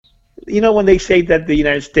when they say that the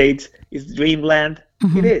United States is dreamland,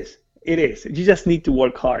 it is. It is. You just need to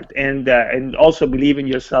work hard and also believe in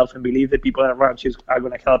yourself and believe that people around you are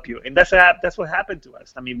going to help you. And that's what happened to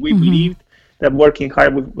us. I mean, we believed that working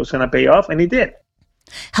hard was going to pay off, and it did.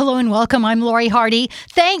 Hello and welcome. I'm Lori Hardy.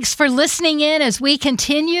 Thanks for listening in as we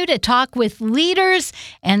continue to talk with leaders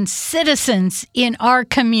and citizens in our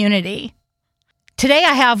community. Today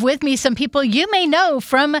I have with me some people you may know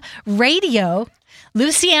from radio,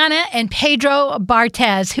 Luciana and Pedro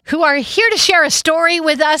Barthez, who are here to share a story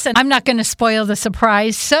with us. And I'm not going to spoil the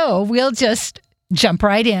surprise, so we'll just jump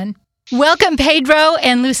right in. Welcome, Pedro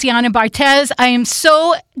and Luciana Barthez. I am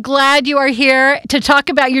so glad you are here to talk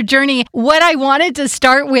about your journey. What I wanted to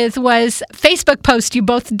start with was Facebook post you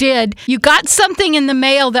both did. You got something in the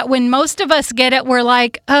mail that when most of us get it, we're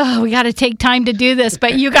like, oh, we got to take time to do this.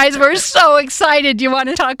 But you guys were so excited. Do you want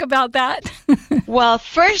to talk about that? Well,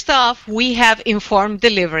 first off, we have informed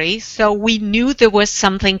delivery. So we knew there was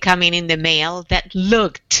something coming in the mail that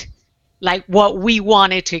looked like what we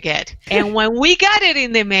wanted to get. And when we got it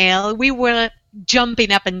in the mail, we were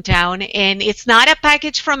jumping up and down, and it's not a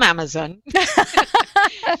package from Amazon.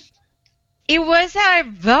 It was our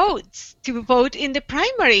votes to vote in the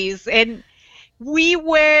primaries, and we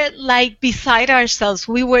were like beside ourselves.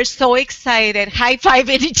 We were so excited,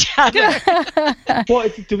 high-fiving each other.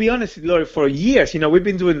 Well, to be honest, Lori, for years, we've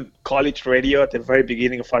been doing college radio at the very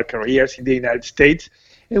beginning of our careers in the United States,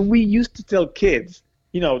 and we used to tell kids,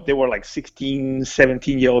 they were like 16,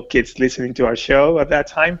 17-year-old kids listening to our show at that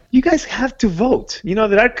time. You guys have to vote.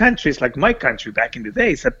 There are countries like my country back in the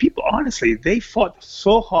days that people, honestly, they fought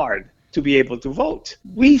so hard to be able to vote.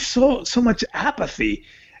 We saw so much apathy.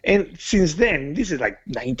 And since then, this is like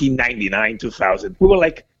 1999, 2000, we were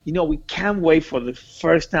like, we can't wait for the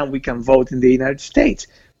first time we can vote in the United States.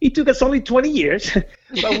 It took us only 20 years,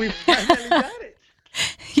 but we finally got it.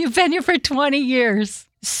 You've been here for 20 years.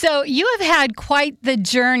 So you have had quite the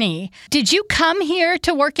journey. Did you come here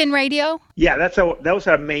to work in radio? Yeah, that was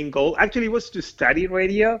our main goal. Actually, it was to study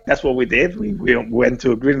radio. That's what we did. We went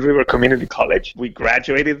to Green River Community College. We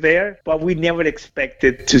graduated there, but we never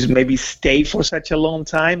expected to maybe stay for such a long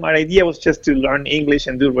time. Our idea was just to learn English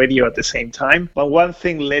and do radio at the same time. But one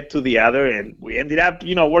thing led to the other, and we ended up,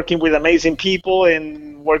 working with amazing people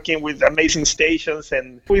and working with amazing stations,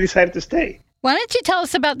 and we decided to stay. Why don't you tell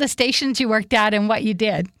us about the stations you worked at and what you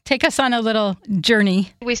did? Take us on a little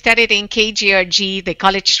journey. We started in KGRG, the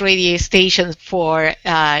college radio station for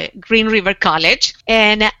Green River College.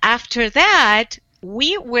 And after that,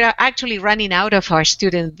 we were actually running out of our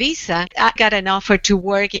student visa. I got an offer to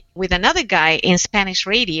work with another guy in Spanish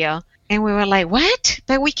radio. And we were like, what?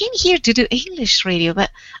 But we came here to do English radio. But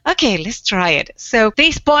okay, let's try it. So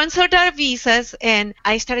they sponsored our visas, and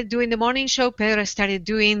I started doing the morning show. Pedro started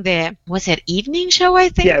doing evening show, I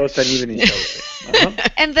think? Yeah, it was an evening show.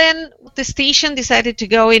 And then the station decided to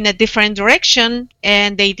go in a different direction,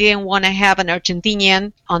 and they didn't want to have an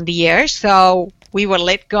Argentinian on the air. So we were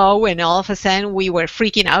let go, and all of a sudden we were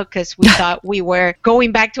freaking out because we thought we were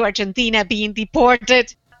going back to Argentina, being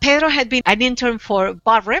deported. Pedro had been an intern for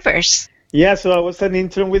Bob Rivers. Yeah, so I was an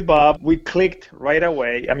intern with Bob. We clicked right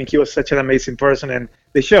away. I mean, he was such an amazing person, and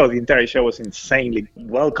the entire show was insanely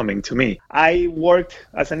welcoming to me. I worked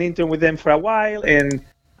as an intern with them for a while, and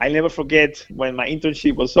I'll never forget when my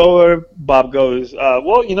internship was over, Bob goes, I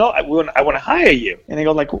want to hire you. And I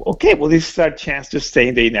go like, okay, well, this is our chance to stay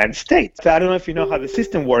in the United States. So I don't know if you know how the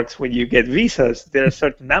system works when you get visas. There are a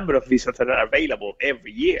certain number of visas that are available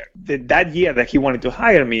every year. That year that he wanted to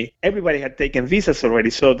hire me, everybody had taken visas already,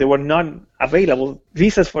 so there were none available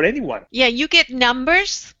visas for anyone. Yeah, you get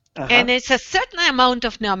numbers, and it's a certain amount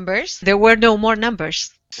of numbers. There were no more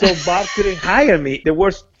numbers. So Bob couldn't hire me. The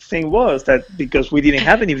worst thing was that because we didn't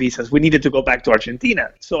have any visas, we needed to go back to Argentina.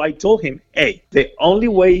 So I told him, hey, the only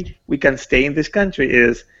way we can stay in this country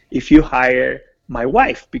is if you hire my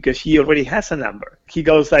wife, because she already has a number. He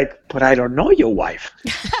goes like, but I don't know your wife.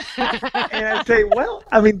 And I say, well,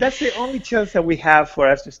 I mean, that's the only chance that we have for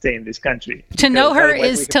us to stay in this country. To know her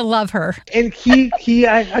is to love her. And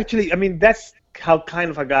that's how kind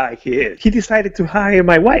of a guy he is. He decided to hire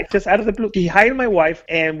my wife, just out of the blue. He hired my wife,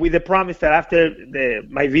 and with the promise that after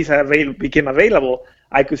my visa became available,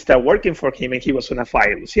 I could start working for him, and he was going to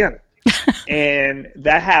fire Luciana. And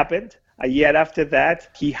that happened. A year after that,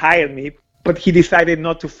 he hired me but he decided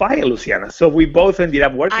not to fire Luciana. So we both ended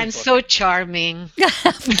up working. I'm so charming.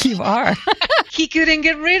 You are. He couldn't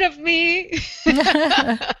get rid of me.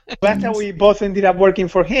 That's how we both ended up working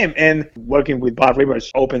for him. And working with Bob Rivers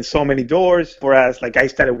opened so many doors for us. Like, I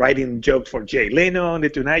started writing jokes for Jay Leno on The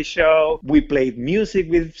Tonight Show. We played music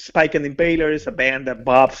with Spike and the Impalers, a band that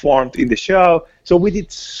Bob formed in the show. So we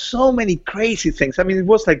did so many crazy things. I mean, it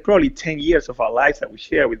was like probably 10 years of our lives that we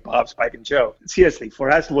shared with Bob, Spike, and Joe. Seriously, for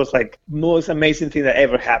us, it was like most amazing thing that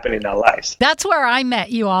ever happened in our lives. That's where I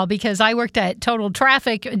met you all, because I worked at Total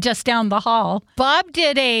Traffic just down the hall. Bob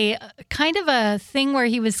did a kind of a thing where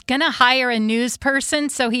he was going to hire a news person,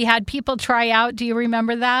 so he had people try out. Do you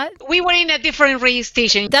remember that? We were in a different radio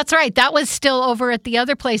station. That's right. That was still over at the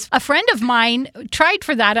other place. A friend of mine tried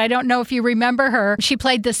for that. I don't know if you remember her. She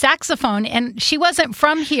played the saxophone, and she wasn't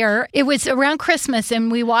from here. It was around Christmas,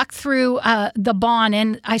 and we walked through the Bon,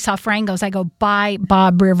 and I saw Frangos. I go, buy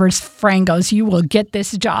Bob Rivers Frangos. You will get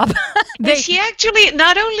this job. She actually,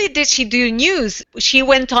 not only did she do news, she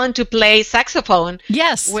went on to play saxophone.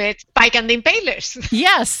 Yes. With Spike and the Impalers.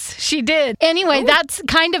 Yes, she did. Anyway, that's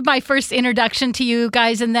kind of my first introduction to you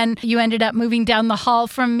guys, and then you ended up moving down the hall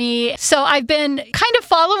from me. So I've been kind of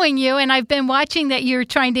following you, and I've been watching that you're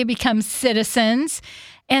trying to become citizens.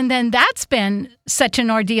 And then that's been such an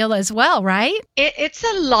ordeal as well, right? It's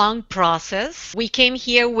a long process. We came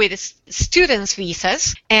here with students'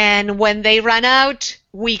 visas, and when they ran out,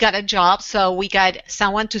 we got a job. So we got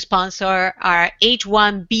someone to sponsor our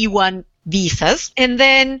H-1B1 visas. And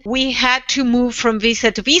then we had to move from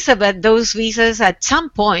visa to visa, but those visas at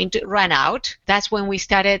some point ran out. That's when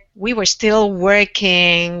we were still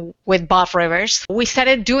working with Bob Rivers. We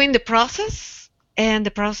started doing the process. And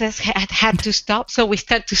the process had to stop, so we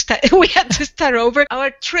had to start over.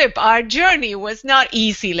 Our trip, our journey was not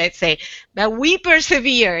easy, let's say, but we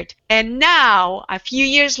persevered. And now, a few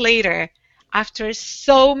years later, after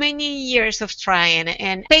so many years of trying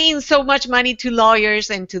and paying so much money to lawyers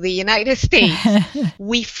and to the United States,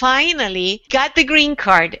 we finally got the green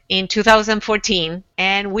card in 2014,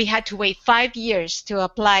 and we had to wait 5 years to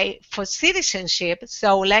apply for citizenship.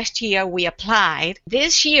 So last year we applied.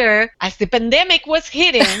 This year, as the pandemic was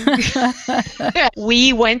hitting,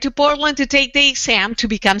 we went to Portland to take the exam to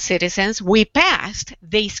become citizens. We passed.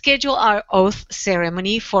 They scheduled our oath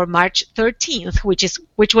ceremony for March 13th,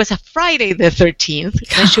 which was a Friday the 13th.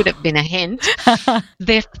 That should have been a hint.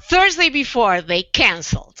 The Thursday before, they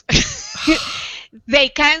canceled. They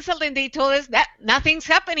canceled, and they told us that nothing's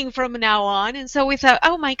happening from now on. And so we thought,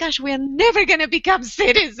 oh my gosh, we are never going to become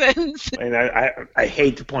citizens. And I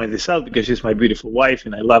hate to point this out because she's my beautiful wife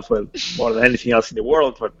and I love her more than anything else in the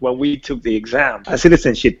world. But when we took the exam, a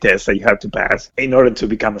citizenship test that you have to pass in order to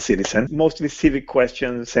become a citizen, mostly civic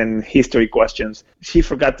questions and history questions, she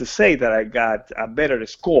forgot to say that I got a better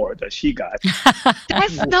score than she got.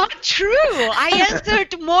 That's not true. I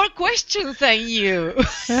answered more questions than you.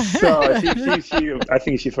 So I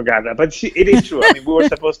think she forgot that, but it is true. I mean, we were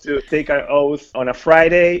supposed to take our oath on a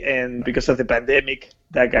Friday, and because of the pandemic,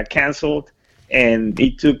 that got canceled, and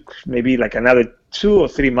it took maybe like another 2 or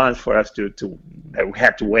 3 months for us we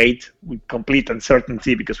had to wait with complete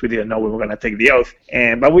uncertainty because we didn't know we were going to take the oath,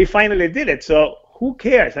 but we finally did it. So who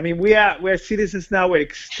cares? I mean, we're citizens now. We're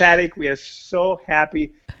ecstatic. We are so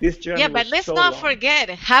happy. This journey. Yeah, but let's not forget,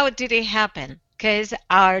 how did it happen? Because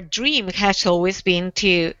our dream has always been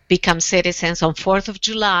to become citizens on 4th of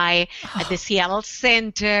July at the Seattle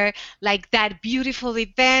Center, like that beautiful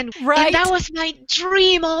event. Right. And that was my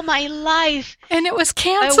dream all my life. And it was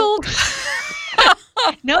canceled.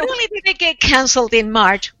 Not only did it get canceled in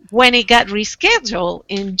March, when it got rescheduled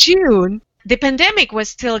in June, the pandemic was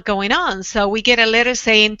still going on. So we get a letter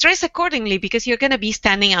saying, dress accordingly because you're going to be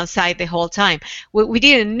standing outside the whole time. What we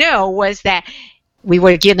didn't know was that we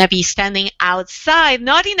were going to be standing outside,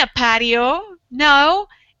 not in a patio, no,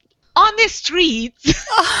 on the streets.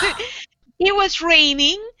 It was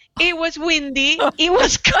raining. It was windy. It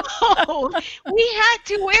was cold. We had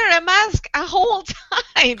to wear a mask a whole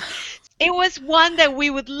time. It was one that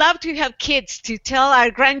we would love to have kids to tell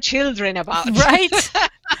our grandchildren about. Right?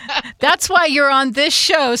 That's why you're on this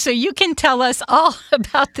show, so you can tell us all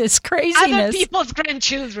about this craziness. Other people's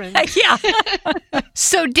grandchildren. Yeah.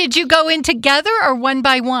 So did you go in together or one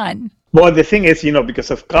by one? Well, the thing is,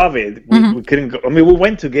 because of COVID, we couldn't go. I mean, we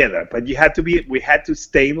went together, but we had to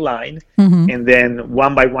stay in line, and then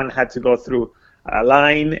one by one had to go through a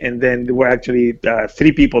line, and then there were actually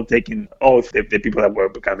 3 people taking oath, the people that were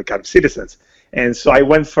become citizens. And so I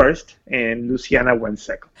went first, and Luciana went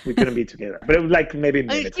second. We couldn't be together, but it was like maybe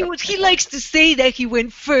minutes. He likes to say that he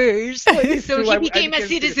went first, so he became a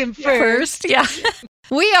citizen first. Yeah.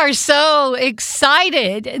 We are so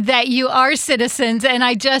excited that you are citizens, and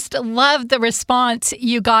I just love the response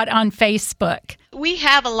you got on Facebook. We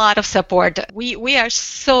have a lot of support. We are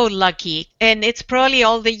so lucky, and it's probably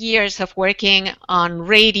all the years of working on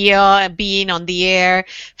radio, being on the air,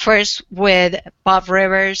 first with Bob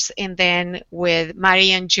Rivers and then with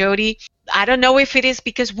Mari and Jody. I don't know if it is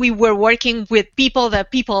because we were working with people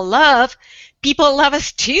that people love. People love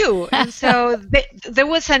us too. And so there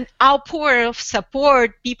was an outpour of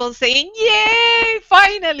support, people saying, yay,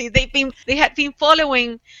 finally. They had been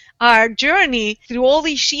following our journey through all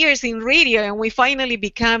these years in radio, and we finally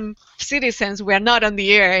become citizens. We're not on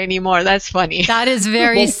the air anymore. That's funny. That is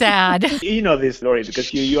very sad. You know this, Lori,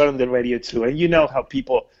 because you are on the radio too, and you know how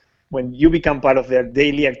people, when you become part of their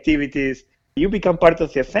daily activities, you become part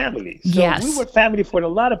of their family. So yes. We were family for a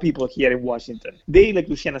lot of people here in Washington. They, like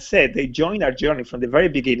Luciana said, they joined our journey from the very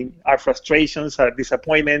beginning, our frustrations, our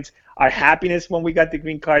disappointments, our happiness when we got the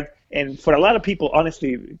green card. And for a lot of people,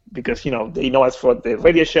 honestly, because, you know, they know us for the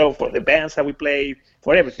radio show, for the bands that we play,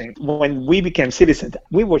 for everything. When we became citizens,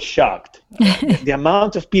 we were shocked. The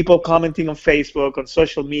amount of people commenting on Facebook, on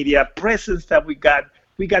social media, presents that we got.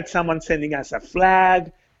 We got someone sending us a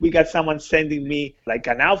flag. We got someone sending me like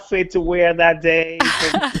an outfit to wear that day.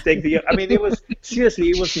 I mean, it was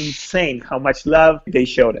insane how much love they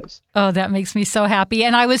showed us. Oh, that makes me so happy.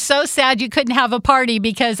 And I was so sad you couldn't have a party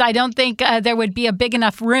because I don't think there would be a big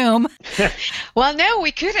enough room. Well, no,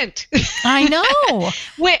 we couldn't. I know.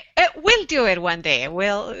 We'll do it one day.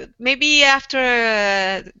 Maybe after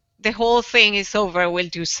the whole thing is over, we'll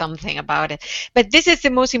do something about it. But this is the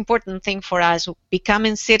most important thing for us,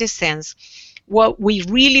 becoming citizens. What we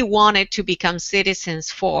really wanted to become citizens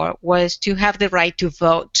for was to have the right to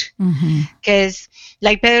vote. Because,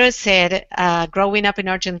 like Pedro said, growing up in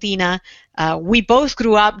Argentina, we both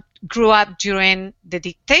grew up during the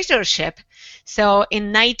dictatorship. So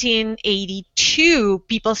in 1982,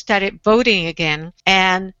 people started voting again,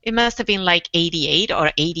 and it must have been like 88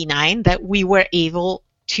 or 89 that we were able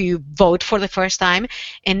to vote for the first time.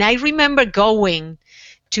 And I remember going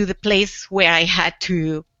to the place where I had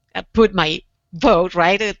to put my vote,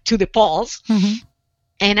 right, to the polls.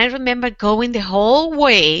 And I remember going the whole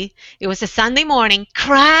way. It was a Sunday morning,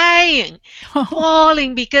 crying,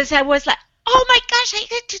 bawling, because I was like, oh my gosh, I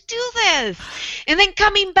get to do this. And then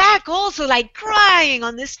coming back also like crying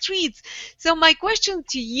on the streets. So my question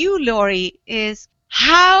to you, Lori, is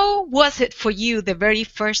how was it for you the very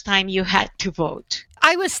first time you had to vote?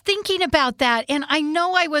 I was thinking about that, and I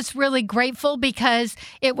know I was really grateful because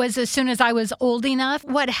it was as soon as I was old enough.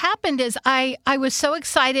 What happened is I was so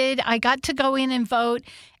excited. I got to go in and vote,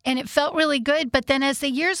 and it felt really good. But then as the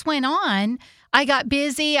years went on, I got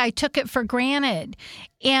busy. I took it for granted.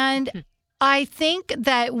 And I think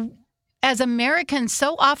that as Americans,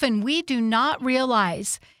 so often we do not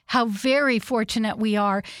realize how very fortunate we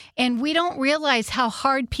are. And we don't realize how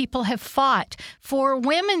hard people have fought for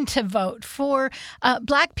women to vote, for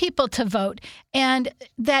Black people to vote, and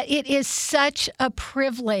that it is such a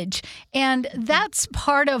privilege. And that's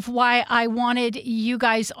part of why I wanted you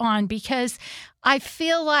guys on, because I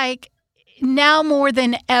feel like now more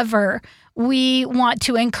than ever, we want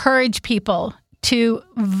to encourage people to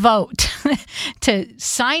vote, to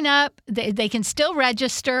sign up. They can still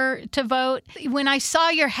register to vote. When I saw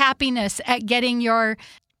your happiness at getting your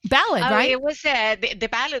ballot, right? It was the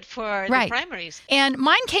ballot for the primaries. And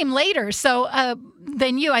mine came later, so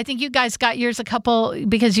than you. I think you guys got yours a couple,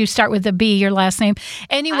 because you start with a B, your last name.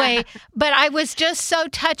 Anyway, but I was just so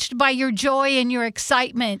touched by your joy and your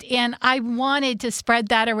excitement, and I wanted to spread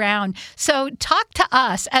that around. So talk to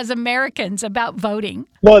us as Americans about voting.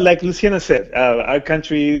 Well, like Luciana said, our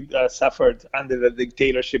country suffered under the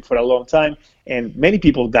dictatorship for a long time, and many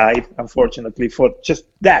people died, unfortunately, for just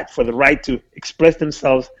that, for the right to express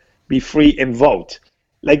themselves, be free, and vote.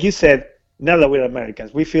 Like you said, now that we're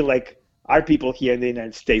Americans, we feel like our people here in the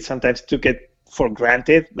United States sometimes took it for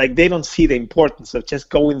granted. Like they don't see the importance of just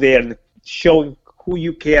going there and showing who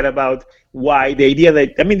you care about, why, the idea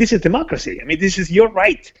that, I mean, this is democracy. I mean, this is your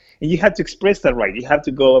right, and you have to express that right. You have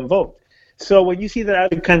to go and vote. So when you see that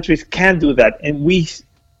other countries can do that, and we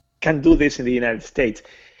can do this in the United States,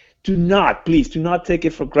 please do not take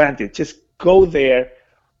it for granted. Just go there,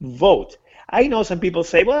 vote. I know some people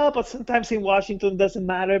say, well, but sometimes in Washington it doesn't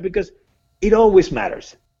matter, because it always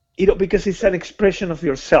matters. Because it's an expression of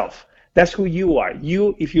yourself. That's who you are.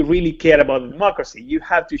 You, if you really care about democracy, you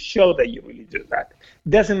have to show that you really do that.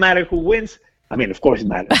 Doesn't matter who wins. I mean, of course it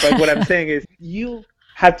matters. But what I'm saying is you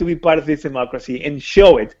have to be part of this democracy and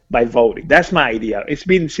show it by voting. That's my idea. It's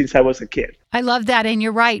been since I was a kid. I love that. And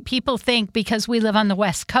you're right. People think because we live on the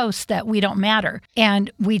West Coast that we don't matter.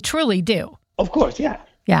 And we truly do. Of course, yeah.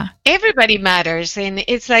 Yeah. Everybody matters. And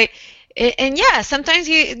it's like, and yeah, sometimes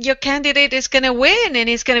your candidate is going to win and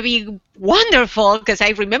it's going to be wonderful because I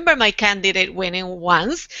remember my candidate winning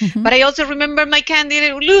once, but I also remember my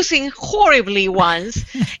candidate losing horribly once.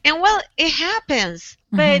 And well, it happens,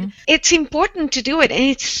 but it's important to do it. And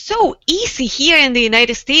it's so easy here in the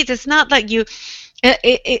United States. It's not like you,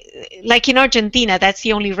 like in Argentina, that's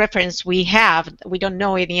the only reference we have. We don't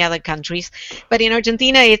know any other countries. But in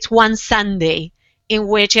Argentina, it's one Sunday in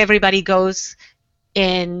which everybody goes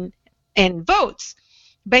and votes.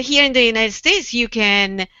 But here in the United States, you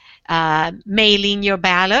can mail in your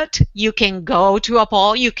ballot, you can go to a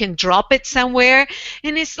poll, you can drop it somewhere,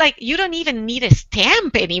 and it's like you don't even need a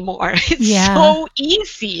stamp anymore. It's so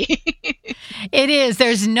easy. It is.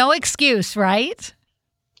 There's no excuse, right?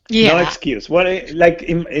 Yeah. No excuse. Like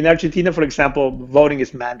in Argentina, for example, voting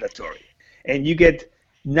is mandatory, and you get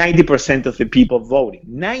 90% of the people voting.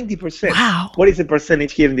 90%. Wow. What is the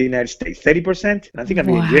percentage here in the United States? 30%? I think I'm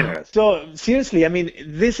being generous. So seriously, I mean,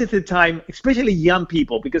 this is the time, especially young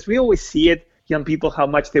people, because we always see it, young people, how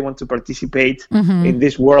much they want to participate in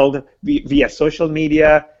this world via social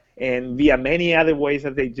media and via many other ways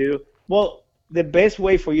that they do. Well, the best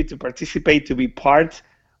way for you to participate, to be part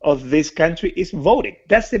of this country is voting.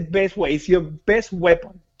 That's the best way. It's your best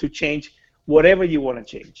weapon to change whatever you want to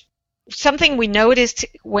change. Something we noticed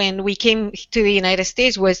when we came to the United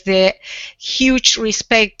States was the huge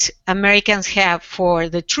respect Americans have for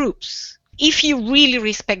the troops. If you really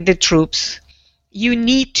respect the troops, you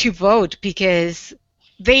need to vote because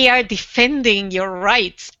they are defending your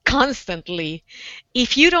rights constantly.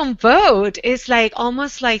 If you don't vote, it's like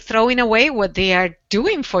almost like throwing away what they are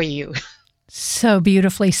doing for you. So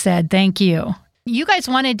beautifully said. Thank you. You guys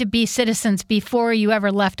wanted to be citizens before you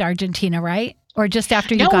ever left Argentina, right? Or just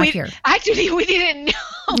after you got here? Actually, we didn't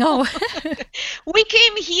know. No. We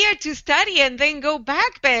came here to study and then go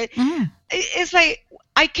back. But it's like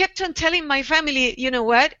I kept on telling my family, you know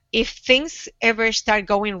what? If things ever start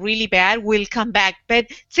going really bad, we'll come back. But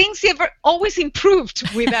things always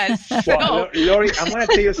improved with us. So. Well, Lori, I'm going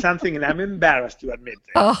to tell you something, and I'm embarrassed to admit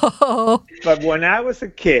it. Oh. But when I was a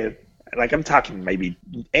kid, like I'm talking maybe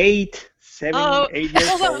 8 years old.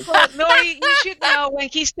 Lori, you should know when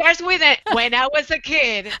he starts with it, when I was a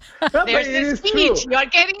kid. There's the speech. True. You're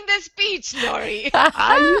getting the speech, Lori.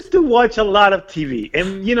 I used to watch a lot of TV.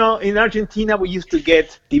 And, you know, in Argentina, we used to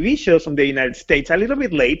get TV shows from the United States a little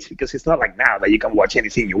bit late because it's not like now that you can watch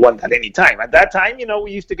anything you want at any time. At that time, you know,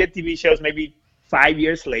 we used to get TV shows maybe 5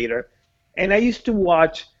 years later. And I used to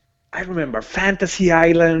watch, I remember, Fantasy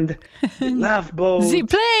Island, Love Boat.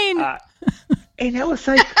 Z-Plane. And I was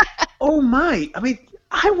like, oh my, I mean,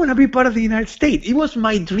 I want to be part of the United States. It was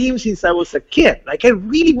my dream since I was a kid. Like, I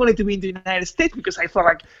really wanted to be in the United States because I felt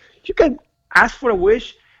like you can ask for a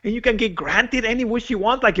wish and you can get granted any wish you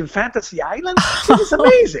want, like in Fantasy Island. This is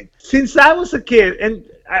amazing. Since I was a kid, and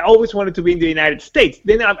I always wanted to be in the United States.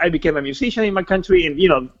 Then I became a musician in my country, and, you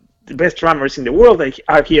know, the best drummers in the world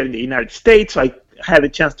are here in the United States. So I had a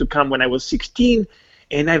chance to come when I was 16.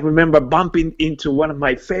 And I remember bumping into one of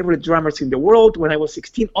my favorite drummers in the world when I was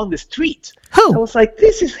 16 on the street. Who? I was like,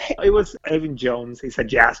 it was Evan Jones. He's a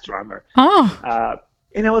jazz drummer. Oh.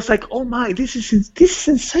 And I was like, oh my, this is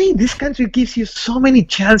insane. This country gives you so many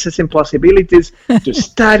chances and possibilities to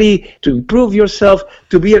study, to improve yourself,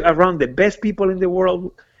 to be around the best people in the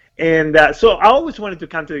world. And so I always wanted to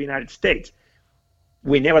come to the United States.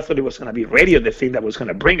 We never thought it was going to be radio, the thing that was going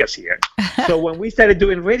to bring us here. So when we started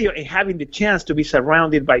doing radio and having the chance to be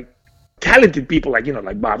surrounded by talented people like, you know,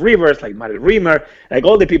 like Bob Rivers, like Mario Rimmer, like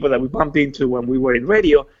all the people that we bumped into when we were in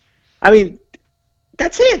radio, I mean,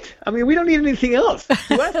 that's it. I mean, we don't need anything else.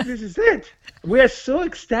 To us, this is it. We are so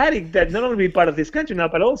ecstatic that not only be part of this country now,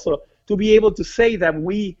 but also to be able to say that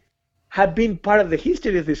we have been part of the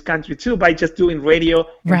history of this country too by just doing radio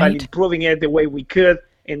and by improving it the way we could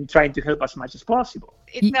and trying to help as much as possible.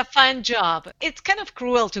 It's a fun job. It's kind of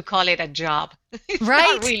cruel to call it a job. It's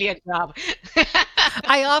not really a job.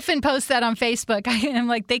 I often post that on Facebook. I'm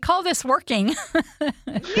like, they call this working.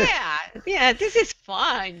 Yeah, this is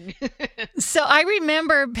fun. So I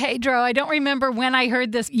remember, Pedro, I don't remember when I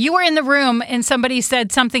heard this. You were in the room and somebody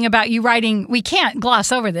said something about you writing, we can't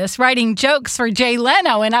gloss over this, writing jokes for Jay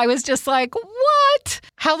Leno. And I was just like, what?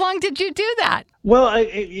 How long did you do that? Well,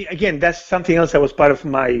 again, that's something else that was part of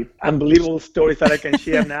my unbelievable stories that I can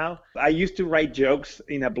share now. I used to write jokes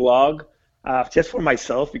in a blog just for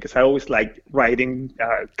myself because I always liked writing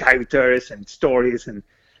characters and stories. And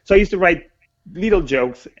so I used to write little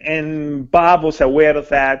jokes, and Bob was aware of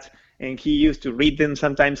that, and he used to read them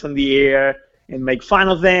sometimes on the air and make fun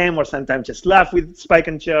of them or sometimes just laugh with Spike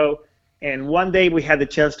and Joe. And one day we had the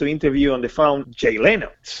chance to interview on the phone Jay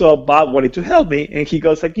Leno. So Bob wanted to help me, and he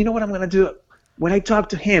goes like, you know what I'm going to do? When I talk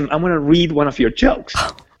to him, I'm going to read one of your jokes.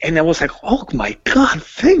 And I was like, oh my God,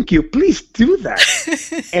 thank you. Please do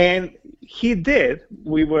that. And he did.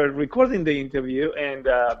 We were recording the interview, and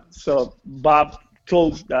so Bob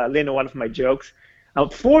told Leno one of my jokes.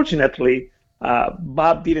 Unfortunately,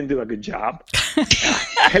 Bob didn't do a good job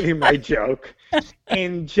telling my joke.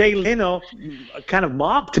 And Jay Leno kind of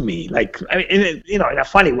mocked me, like, I mean, in a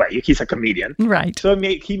funny way. He's a comedian. Right. So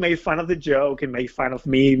he made fun of the joke and made fun of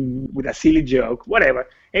me with a silly joke, whatever.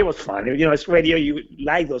 It was fun. It's radio. You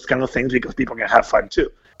like those kind of things because people can have fun too.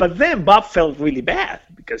 But then Bob felt really bad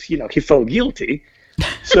because, he felt guilty.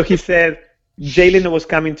 So he said Jay Leno was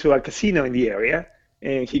coming to a casino in the area.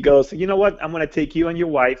 And he goes, you know what? I'm going to take you and your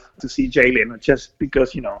wife to see Jay Leno just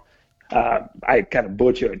because, I kind of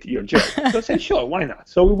butchered your joke. So I said, sure, why not?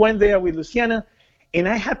 So we went there with Luciana, and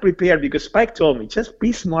I had prepared because Spike told me, just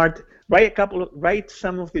be smart, write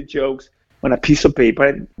some of the jokes on a piece of paper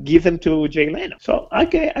and give them to Jay Leno. So,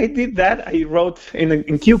 okay, I did that. I wrote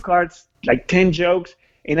in cue cards like 10 jokes,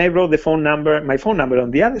 and I wrote my phone number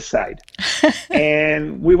on the other side.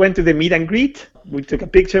 And we went to the meet and greet. We took a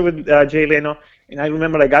picture with Jay Leno, and I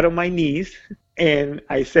remember I got on my knees, and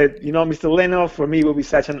I said, Mr. Leno, for me it will be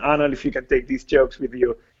such an honor if you can take these jokes with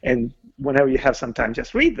you, and whenever you have some time,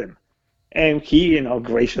 just read them. And he,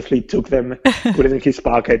 graciously took them, put it in his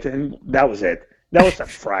pocket, and that was it. That was a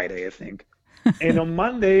Friday, I think. And on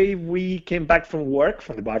Monday, we came back from work,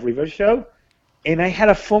 from the Bob Rivers show, and I had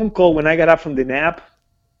a phone call when I got up from the nap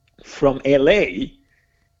from LA,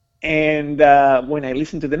 and when I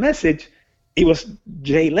listened to the message, it was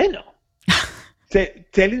Jay Leno.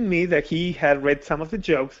 Telling me that he had read some of the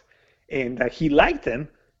jokes and that he liked them,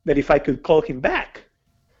 that if I could call him back.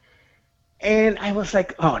 And I was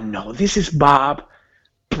like, oh no, this is Bob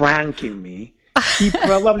pranking me. He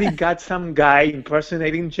probably got some guy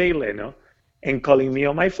impersonating Jay Leno and calling me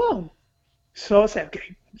on my phone. So I said,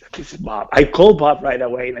 okay, this is Bob. I called Bob right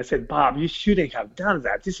away and I said, Bob, you shouldn't have done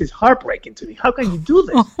that. This is heartbreaking to me. How can you do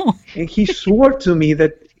this? And he swore to me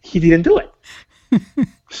that he didn't do it.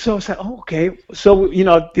 So I said, oh, okay. So,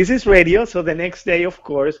 this is radio. So the next day, of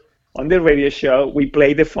course, on the radio show, we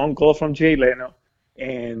played the phone call from Jay Leno.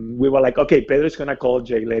 And we were like, okay, Pedro's going to call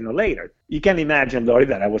Jay Leno later. You can imagine, Lori,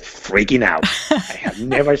 that I was freaking out. I had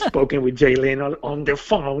never spoken with Jay Leno on the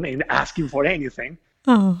phone and asking for anything.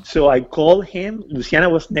 Oh. So I called him. Luciana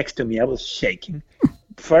was next to me. I was shaking.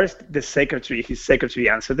 First, his secretary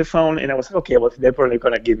answered the phone. And I was like, okay, well, they're probably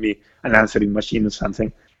going to give me an answering machine or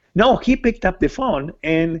something. No, he picked up the phone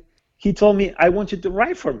and he told me, I want you to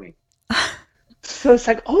write for me. So it's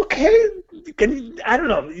like, okay, I don't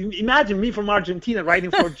know. Imagine me from Argentina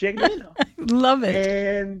writing for Jay Leno. Love it.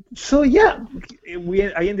 And so, yeah,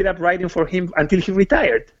 I ended up writing for him until he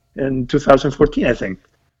retired in 2014, I think.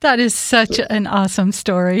 That is such an awesome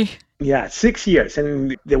story. Yeah, 6 years.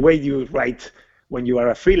 And the way you write when you are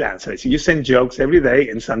a freelancer, so you send jokes every day,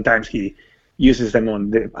 and sometimes he uses them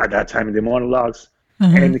at that time in the monologues.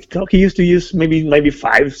 Uh-huh. And he used to use maybe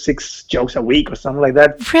 5-6 jokes a week or something like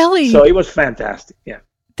that. Really? So it was fantastic. Yeah.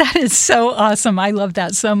 That is so awesome. I love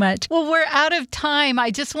that so much. Well, we're out of time. I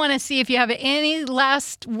just want to see if you have any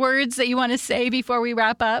last words that you want to say before we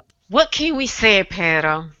wrap up. What can we say,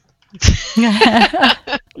 Pedro?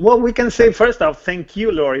 Well, we can say first off, thank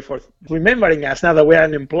you, Lori, for remembering us now that we're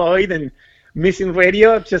unemployed and missing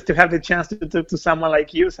radio. Just to have the chance to talk to someone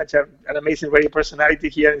like you, such an amazing radio personality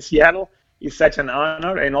here in Seattle. It's such an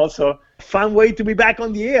honor, and also a fun way to be back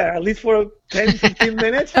on the air, at least for 10, 15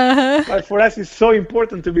 minutes. Uh-huh. But for us, it's so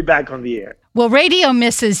important to be back on the air. Well, radio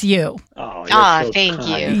misses you. Oh, so thank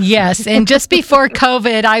kind. you. Yes, and just before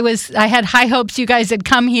COVID, I had high hopes you guys had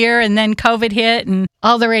come here, and then COVID hit, and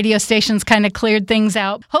all the radio stations kind of cleared things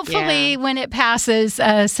out. Hopefully, when it passes,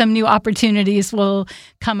 some new opportunities will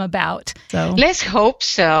come about. So let's hope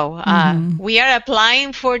so. We are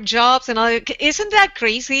applying for jobs and all. Isn't that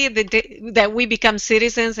crazy that we become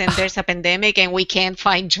citizens and there's a pandemic and we can't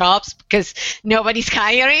find jobs because nobody's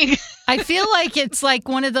hiring? I feel like it's like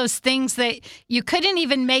one of those things that you couldn't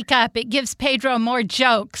even make up. It gives Pedro more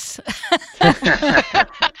jokes. Yeah,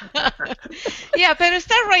 Pedro,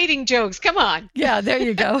 start writing jokes. Come on. Yeah, there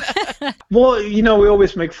you go. Well, we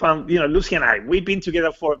always make fun. Lucy and I, we've been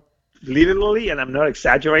together for literally, and I'm not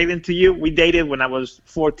exaggerating to you, we dated when I was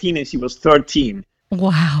 14 and she was 13.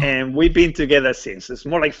 Wow. And we've been together since. It's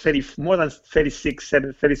more like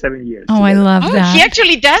 37 years. Oh, I love that. He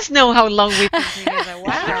actually does know how long we've been together.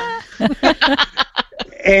 Wow.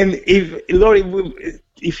 And Lori,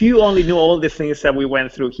 if you only knew all the things that we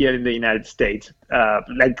went through here in the United States,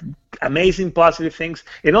 like amazing positive things,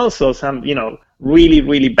 and also some, really,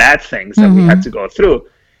 really bad things that we had to go through.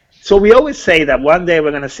 So we always say that one day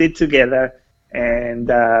we're going to sit together and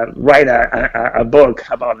write a book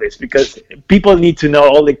about this, because people need to know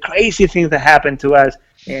all the crazy things that happen to us.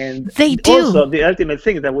 And they do. Also, the ultimate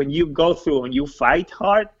thing is that when you go through and you fight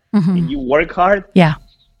hard and you work hard,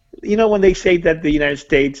 when they say that the United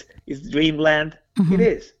States is dreamland, it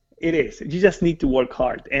is. It is. You just need to work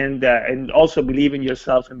hard and also believe in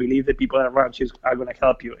yourself and believe that people around you are going to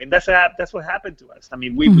help you. And that's what happened to us. I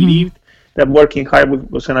mean, we believed that working hard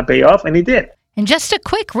was going to pay off, and it did. And just a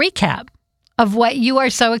quick recap of what you are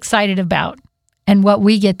so excited about and what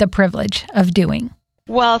we get the privilege of doing.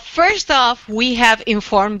 Well, first off, we have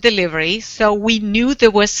informed delivery, so we knew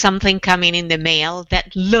there was something coming in the mail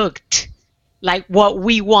that looked like what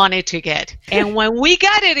we wanted to get. And when we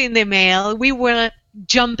got it in the mail, we were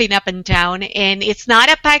jumping up and down, and it's not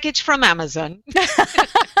a package from Amazon.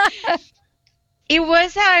 It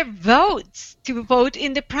was our votes to vote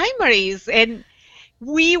in the primaries, and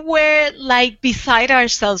we were like beside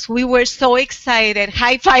ourselves. We were so excited,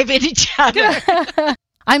 high-fiving each other.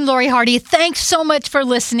 I'm Lori Hardy. Thanks so much for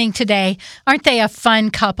listening today. Aren't they a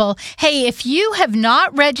fun couple? Hey, if you have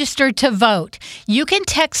not registered to vote, you can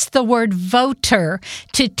text the word voter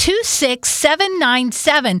to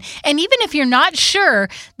 26797. And even if you're not sure,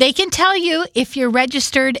 they can tell you if you're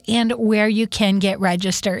registered and where you can get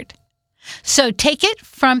registered. So take it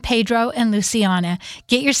from Pedro and Luciana.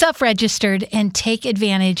 Get yourself registered and take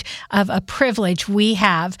advantage of a privilege we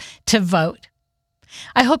have to vote.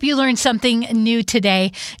 I hope you learned something new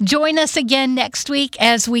today. Join us again next week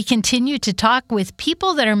as we continue to talk with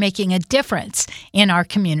people that are making a difference in our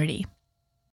community.